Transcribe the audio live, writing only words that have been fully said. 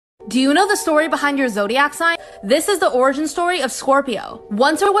Do you know the story behind your zodiac sign? This is the origin story of Scorpio.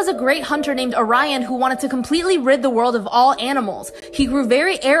 Once there was a great hunter named Orion who wanted to completely rid the world of all animals. He grew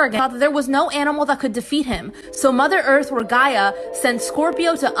very arrogant, thought that there was no animal that could defeat him. So Mother Earth, or Gaia, sent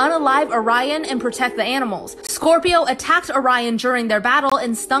Scorpio to unalive Orion and protect the animals. Scorpio attacked Orion during their battle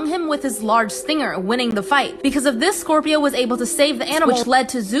and stung him with his large stinger, winning the fight. Because of this, Scorpio was able to save the animal, which led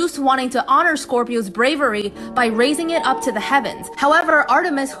to Zeus wanting to honor Scorpio's bravery by raising it up to the heavens. However,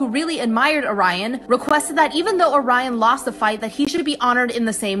 Artemis, who really admired Orion, requested that even though Orion lost the fight, that he should be honored in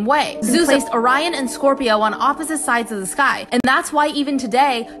the same way. Zeus placed Orion and Scorpio on opposite sides of the sky, and that's why even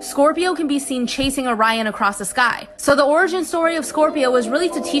today, Scorpio can be seen chasing Orion across the sky. So the origin story of Scorpio is really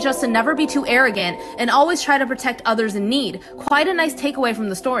to teach us to never be too arrogant and always try to protect others in need. Quite a nice takeaway from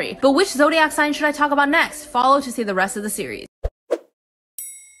the story. But which zodiac sign should I talk about next? Follow to see the rest of the series.